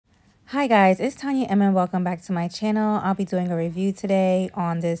Hi guys, it's Tonya and welcome back to my channel. I'll be doing a review today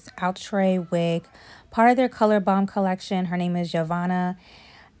on this Outre wig, part of their Color Bomb collection. Her name is Yavanna.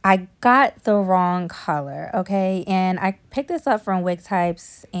 I got the wrong color, okay? And I picked this up from Wig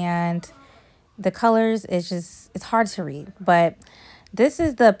Types and the colors is just, it's hard to read. But this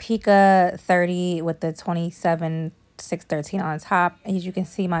is the Pica 30 with the 27,613 on top. As you can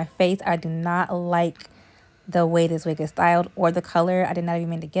see my face, I do not like the way this wig is styled or the color. I did not even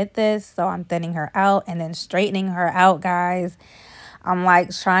mean to get this, so I'm thinning her out and then straightening her out, guys. I'm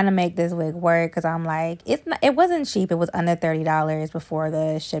like trying to make this wig work because I'm like, it wasn't cheap. It was under $30 before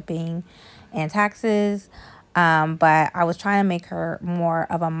the shipping and taxes. But I was trying to make her more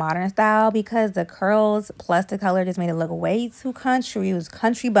of a modern style because the curls plus the color just made it look way too country. It was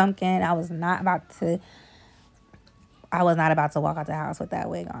country bumpkin. I was not about to walk out the house with that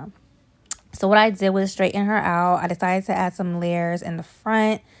wig on. So what I did was straighten her out. I decided to add some layers in the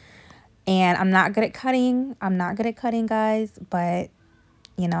front. And I'm not good at cutting. I'm not good at cutting, guys. But,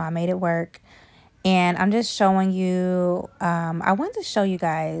 you know, I made it work. And I'm just showing you. I wanted to show you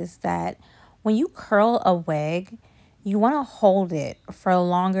guys that when you curl a wig, you want to hold it for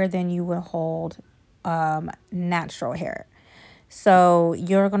longer than you would hold natural hair. So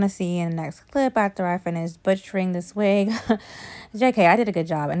you're going to see in the next clip after I finish butchering this wig. JK, I did a good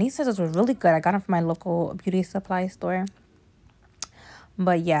job. And these scissors were really good. I got them from my local beauty supply store.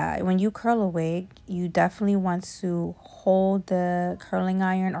 But yeah, when you curl a wig, you definitely want to hold the curling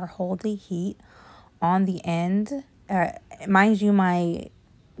iron or hold the heat on the end. Mind you, my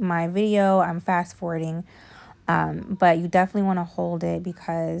video, I'm fast forwarding. But you definitely want to hold it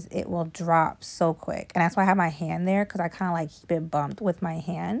because it will drop so quick. And that's why I have my hand there, because I kind of like keep it bumped with my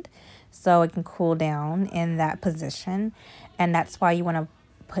hand so it can cool down in that position. And that's why you want to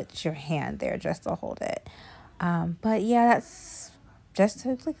put your hand there just to hold it. But yeah, that's just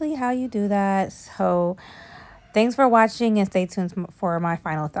typically how you do that. So thanks for watching and stay tuned for my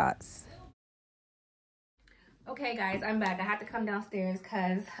final thoughts. Okay guys, I'm back. I had to come downstairs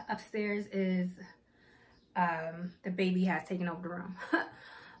because upstairs is the baby has taken over the room.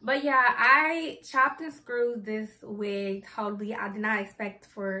 But yeah, I chopped and screwed this wig totally. I did not expect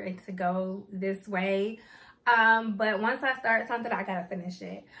for it to go this way. But once I start something, I gotta finish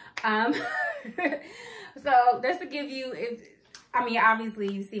it. So just to give you, I mean,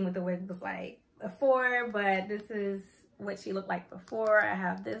 obviously you've seen what the wig was like before, but this is what she looked like before. I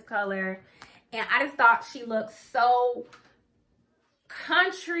have this color, and I just thought she looked so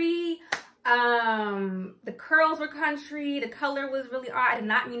country. The curls were country. The color was really odd. I did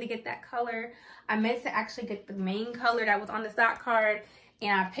not mean to get that color. I meant to actually get the main color that was on the stock card,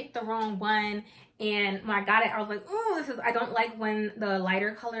 and I picked the wrong one. And when I got it, I was like, oh, I don't like when the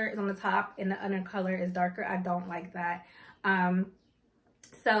lighter color is on the top and the other color is darker. I don't like that.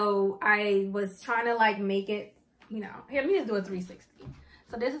 So I was trying to like make it, you know, here, let me just do a 360.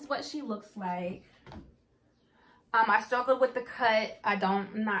 So this is what she looks like. I struggled with the cut. I'm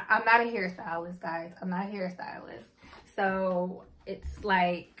not a hairstylist, guys. I'm not a hairstylist. So it's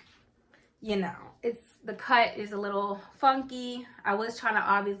like, you know, the cut is a little funky. I was trying to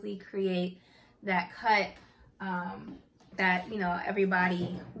obviously create that cut that, you know,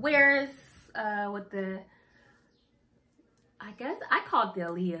 everybody wears with the, I guess I call it the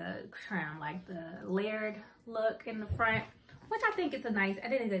Aaliyah trim, like the layered look in the front, which I think is I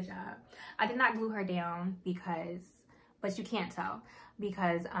did a good job. I did not glue her down because, but you can't tell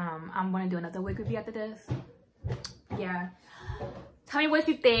because I'm gonna do another wig review after this. Yeah, tell me what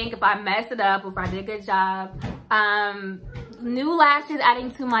you think, if I messed it up, if I did a good job. New lashes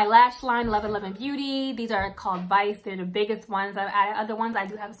adding to my lash line, 1111 Beauty. These are called Vice. They're the biggest ones. I've added other ones. I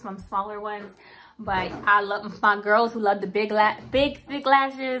do have some smaller ones, but I love my girls who love the big thick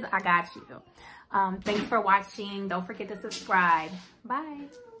lashes. I got you. Thanks for watching. Don't forget to subscribe. Bye.